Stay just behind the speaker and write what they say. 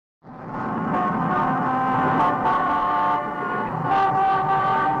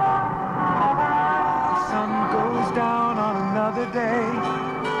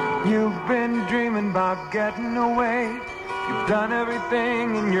getting away. You've done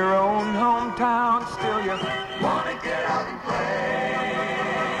everything in your own hometown. Still you want to get out and play.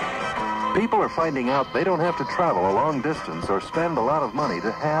 People are finding out they don't have to travel a long distance or spend a lot of money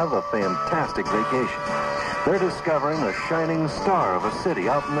to have a fantastic vacation. They're discovering a shining star of a city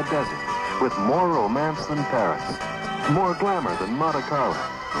out in the desert with more romance than Paris, more glamour than Monte Carlo,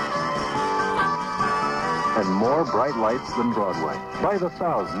 and more bright lights than Broadway. By the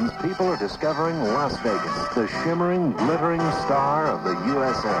thousands, people are discovering Las Vegas, the shimmering, glittering star of the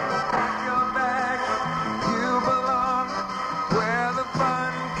USA.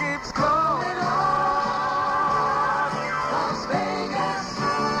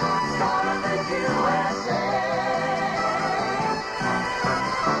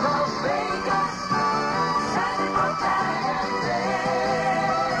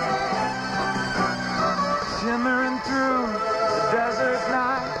 Shimmering through the desert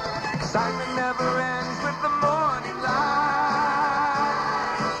night, excitement never ends with the morning light.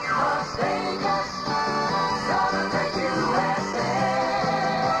 Las Vegas, celebrate USA.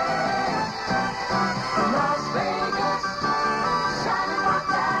 Las Vegas, shining bright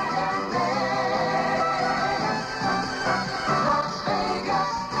night and day. Las Vegas,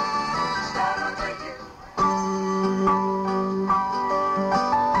 celebrate you.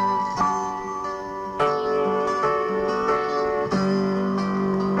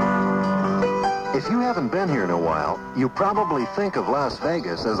 If you haven't been here in a while, you probably think of Las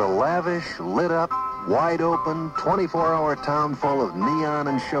Vegas as a lavish, lit-up, wide-open, 24-hour town full of neon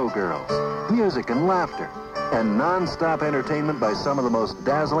and showgirls, music and laughter, and non-stop entertainment by some of the most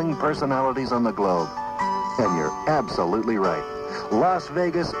dazzling personalities on the globe. And you're absolutely right. Las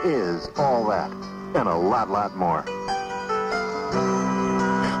Vegas is all that, and a lot more.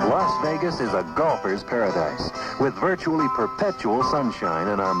 Las Vegas is a golfer's paradise. With virtually perpetual sunshine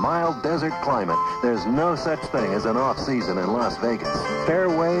and our mild desert climate, there's no such thing as an off-season in Las Vegas.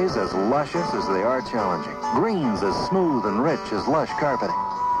 Fairways as luscious as they are challenging. Greens as smooth and rich as lush carpeting.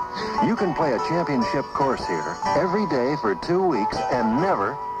 You can play a championship course here every day for 2 weeks and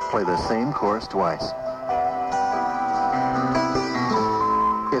never play the same course twice.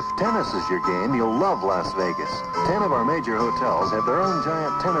 If tennis is your game, you'll love Las Vegas. 10 of our major hotels have their own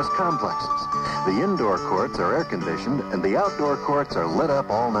giant tennis complexes. The indoor courts are air-conditioned, and the outdoor courts are lit up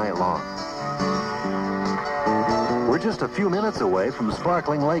all night long. We're just a few minutes away from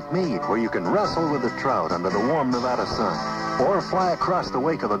sparkling Lake Mead, where you can wrestle with the trout under the warm Nevada sun, or fly across the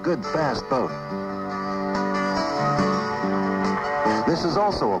wake of a good, fast boat. This is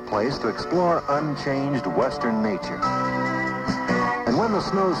also a place to explore unchanged Western nature. And when the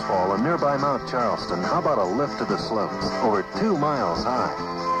snows fall on nearby Mount Charleston, how about a lift to the slopes, over 2 miles high?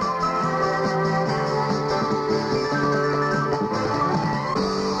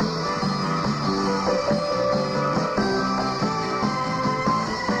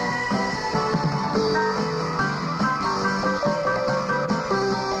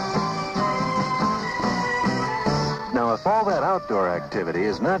 Now, if all that outdoor activity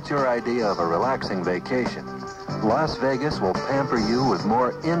is not your idea of a relaxing vacation, Las Vegas will pamper you with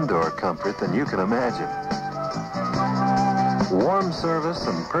more indoor comfort than you can imagine. Warm service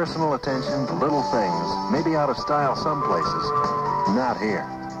and personal attention to little things may be out of style some places, not here.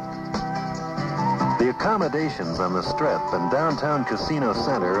 The accommodations on the Strip and downtown Casino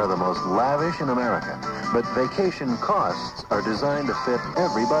Center are the most lavish in America, but vacation costs are designed to fit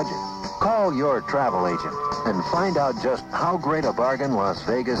every budget. Call your travel agent and find out just how great a bargain Las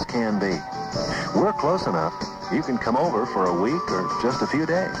Vegas can be. We're close enough. You can come over for a week or just a few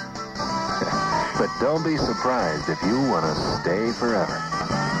days. But don't be surprised if you want to stay forever.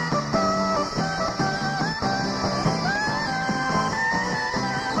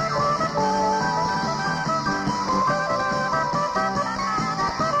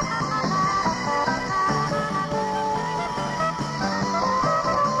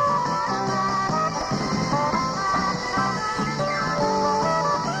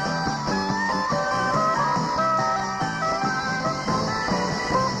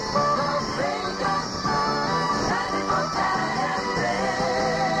 Las Vegas, shining bright and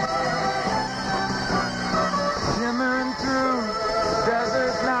day.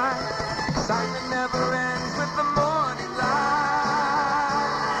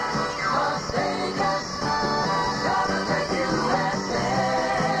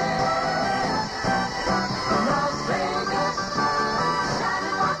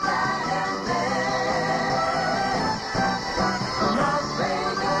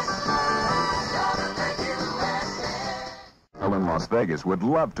 Las Vegas would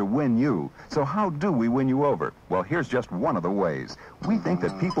love to win you. So how do we win you over? Well, here's just one of the ways. We think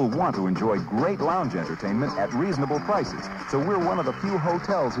that people want to enjoy great lounge entertainment at reasonable prices. So we're one of the few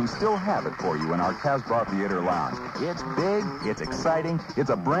hotels who still have it for you in our Casbah Theater Lounge. It's big, it's exciting,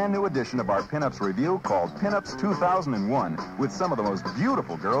 it's a brand new edition of our Pinups review called Pinups 2001 with some of the most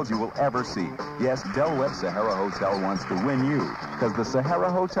beautiful girls you will ever see. Yes, Del Webb Sahara Hotel wants to win you because the Sahara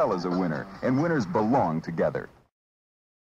Hotel is a winner, and winners belong together.